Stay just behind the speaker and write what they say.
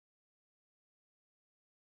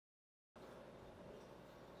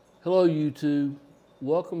Hello YouTube,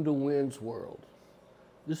 welcome to Wynn's World.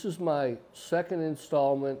 This is my second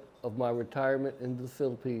installment of my retirement into the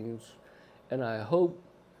Philippines, and I hope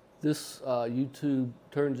this YouTube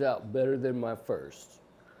turns out better than my first.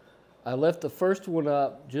 I left the first one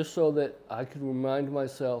up just so that I could remind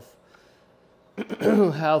myself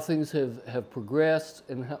how things have progressed,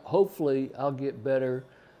 and hopefully I'll get better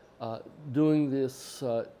doing this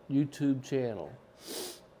YouTube channel.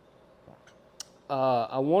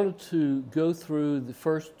 I wanted to go through the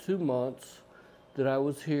first 2 months that I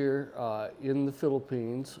was here in the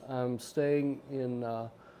Philippines. I'm staying in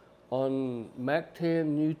on Mactan,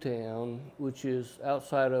 Newtown, which is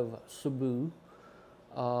outside of Cebu.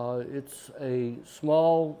 It's a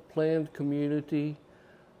small planned community,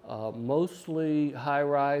 mostly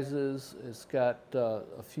high-rises. It's got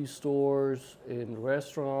a few stores and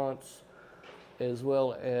restaurants, as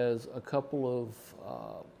well as a couple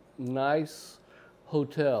of nice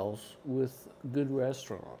hotels with good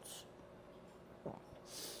restaurants.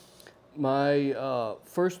 My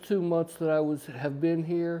first 2 months that I have been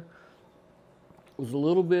here was a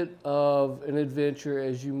little bit of an adventure,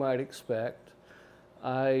 as you might expect.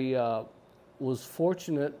 I was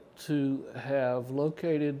fortunate to have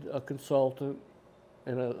located a consultant,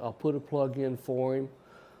 and I'll put a plug in for him,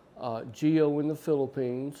 Geo in the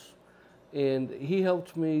Philippines, and he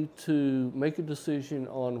helped me to make a decision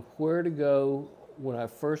on where to go when I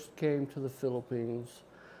first came to the Philippines.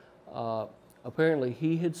 Apparently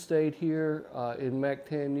he had stayed here in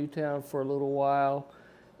Mactan, Newtown for a little while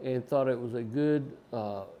and thought it was a good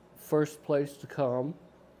first place to come.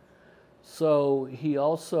 So he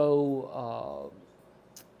also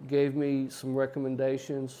gave me some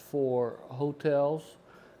recommendations for hotels,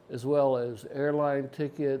 as well as airline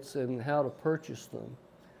tickets and how to purchase them.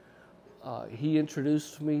 He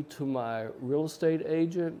introduced me to my real estate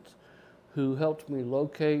agent, who helped me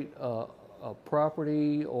locate a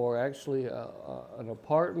property, or actually an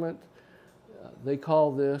apartment. They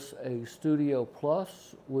call this a Studio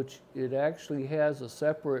Plus, which it actually has a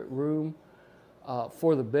separate room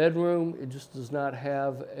for the bedroom. It just does not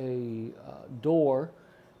have a door.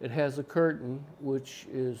 It has a curtain, which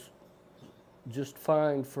is just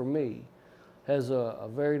fine for me. Has a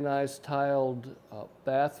very nice tiled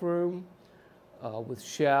bathroom with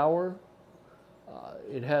shower.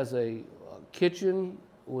 It has a kitchen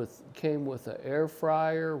came with an air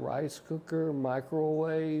fryer, rice cooker,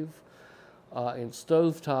 microwave, and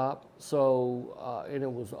stovetop. So, and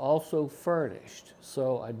it was also furnished.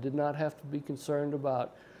 So I did not have to be concerned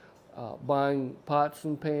about buying pots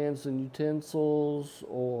and pans and utensils,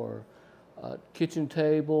 or kitchen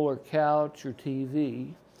table or couch or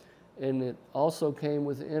TV. And it also came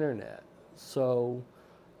with internet. So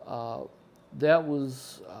that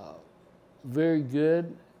was very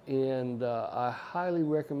good. And I highly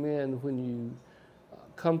recommend, when you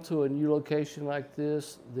come to a new location like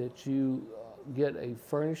this, that you get a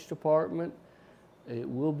furnished apartment. It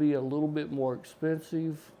will be a little bit more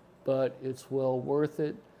expensive, but it's well worth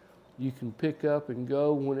it. You can pick up and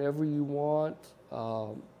go whenever you want,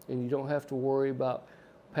 and you don't have to worry about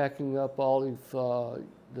packing up all of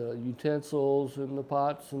the utensils and the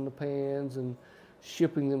pots and the pans and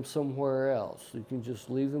shipping them somewhere else. You can just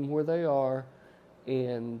leave them where they are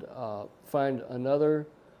and find another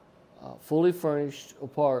fully furnished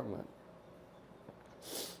apartment.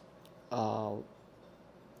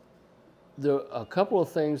 There are a couple of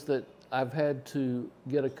things that I've had to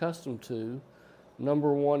get accustomed to.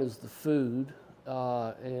 Number one is the food,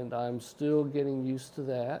 and I'm still getting used to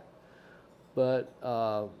that. But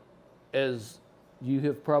as you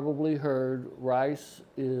have probably heard, rice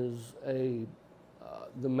is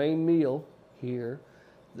the main meal here.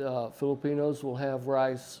 The Filipinos will have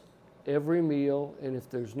rice every meal, and if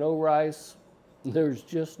there's no rice, there's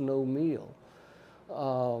just no meal.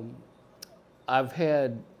 I've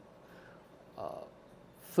had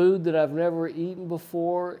food that I've never eaten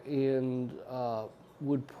before and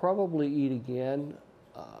would probably eat again.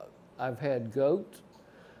 I've had goat,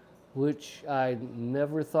 which I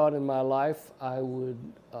never thought in my life I would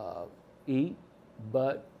eat,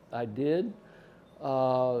 but I did.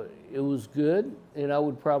 It was good, and I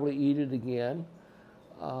would probably eat it again.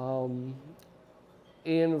 And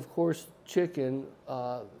of course, chicken.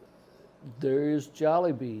 There is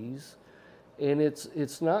Jollibee's, and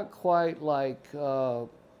it's not quite like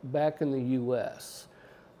back in the U.S.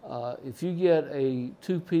 If you get a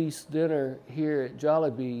two-piece dinner here at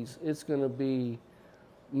Jollibee's, it's going to be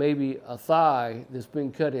maybe a thigh that's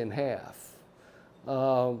been cut in half.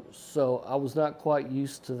 So I was not quite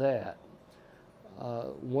used to that.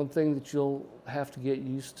 One thing that you'll have to get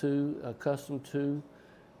used to, accustomed to,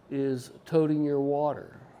 is toting your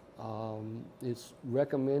water. It's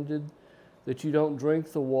recommended that you don't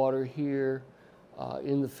drink the water here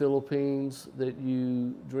in the Philippines, that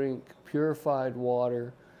you drink purified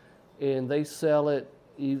water, and they sell it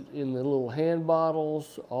in the little hand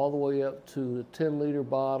bottles all the way up to a 10-liter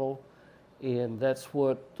bottle, and that's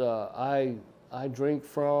what I drink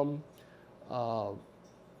from.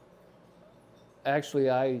 Actually,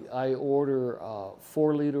 I order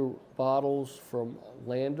 4-liter bottles from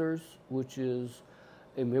Landers, which is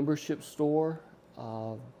a membership store.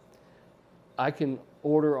 I can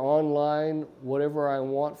order online whatever I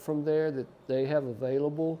want from there that they have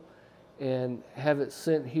available and have it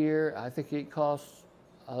sent here. I think it costs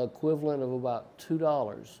equivalent of about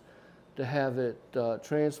 $2 to have it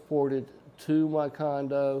transported to my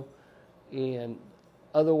condo, and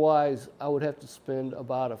otherwise I would have to spend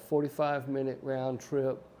about a 45-minute round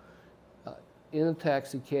trip in a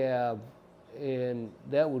taxi cab, and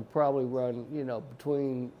that would probably run, you know,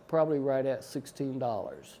 probably right at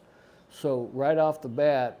 $16. So right off the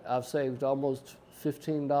bat, I've saved almost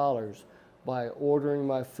 $15 by ordering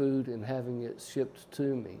my food and having it shipped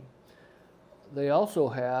to me. They also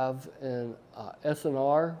have an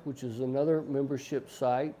SNR, which is another membership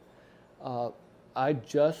site. I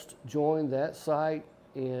just joined that site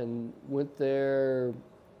and went there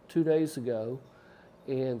 2 days ago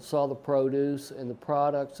and saw the produce and the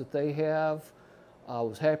products that they have. I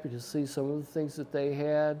was happy to see some of the things that they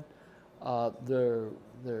had.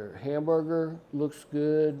 Their hamburger looks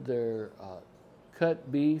good. Their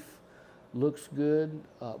cut beef looks good,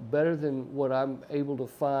 better than what I'm able to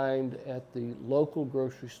find at the local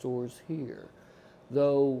grocery stores here.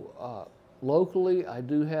 Though locally, I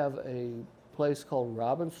do have a place called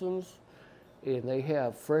Robinson's, and they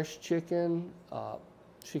have fresh chicken,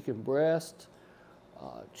 chicken breast,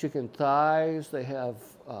 chicken thighs. They have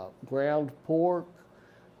ground pork.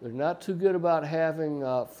 They're not too good about having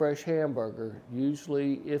fresh hamburger.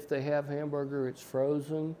 Usually, if they have hamburger, it's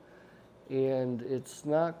frozen, and it's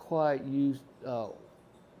not quite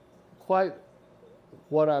quite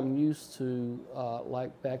what I'm used to,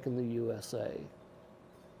 like back in the USA.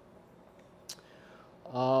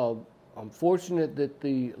 I'm fortunate that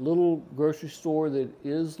the little grocery store that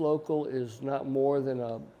is local is not more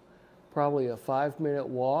than probably a 5-minute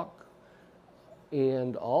walk.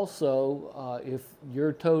 And also, if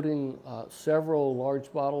you're toting several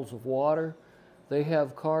large bottles of water, they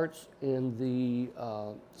have carts, and the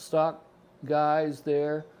stock guys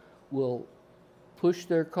there will push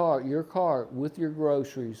your cart with your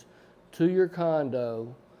groceries to your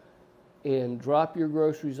condo and drop your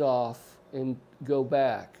groceries off and go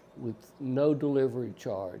back with no delivery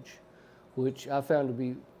charge, which I found to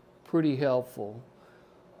be pretty helpful.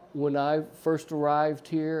 When I first arrived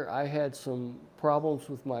here, I had some problems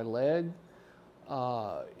with my leg.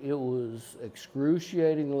 It was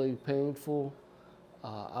excruciatingly painful.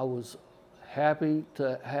 I was happy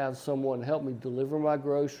to have someone help me deliver my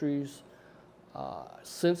groceries.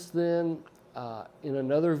 Since then, in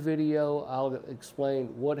another video, I'll explain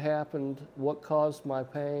what happened, what caused my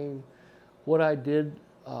pain, what I did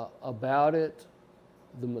about it,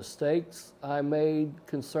 the mistakes I made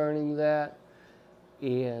concerning that,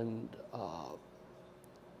 and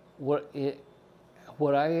what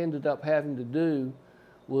I ended up having to do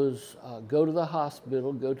was go to the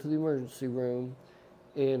hospital, go to the emergency room,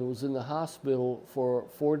 and was in the hospital for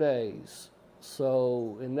 4 days.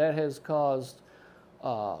 So, and that has caused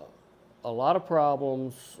a lot of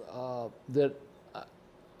problems that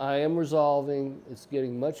I am resolving. It's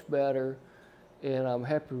getting much better, and I'm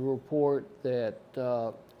happy to report that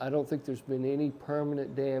I don't think there's been any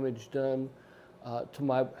permanent damage done to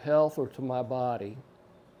my health or to my body.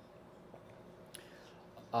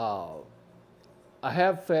 I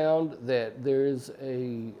have found that there is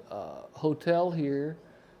a hotel here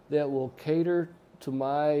that will cater to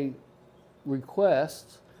my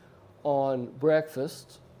requests on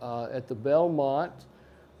breakfast at the Belmont.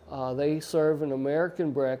 They serve an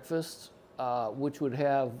American breakfast, which would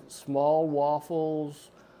have small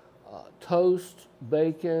waffles, toast,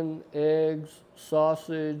 bacon, eggs,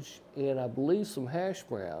 sausage, and I believe some hash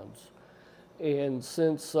browns. And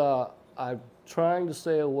since I'm trying to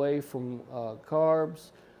stay away from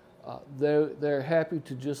carbs, they're happy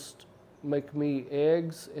to just make me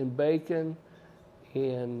eggs and bacon,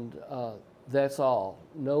 and that's all.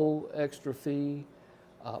 No extra fee,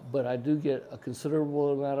 but I do get a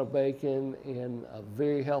considerable amount of bacon and a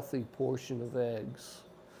very healthy portion of eggs.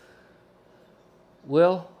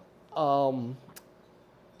 Well,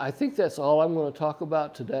 I think that's all I'm going to talk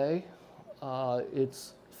about today.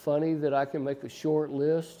 It's funny that I can make a short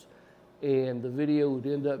list and the video would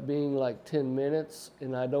end up being like 10 minutes,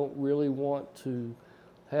 and I don't really want to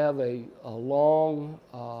have a long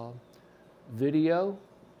video,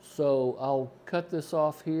 so I'll cut this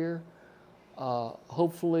off here.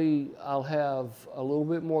 Hopefully I'll have a little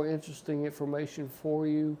bit more interesting information for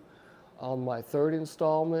you on my third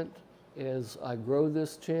installment as I grow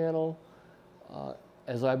this channel,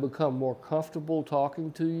 as I become more comfortable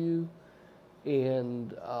talking to you.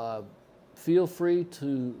 And feel free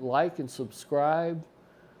to like and subscribe.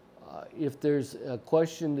 If there's a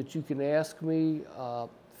question that you can ask me,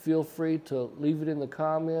 feel free to leave it in the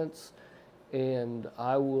comments, and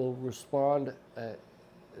I will respond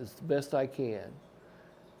as best I can.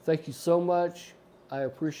 Thank you so much. I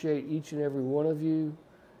appreciate each and every one of you,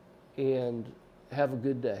 and have a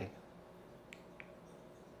good day.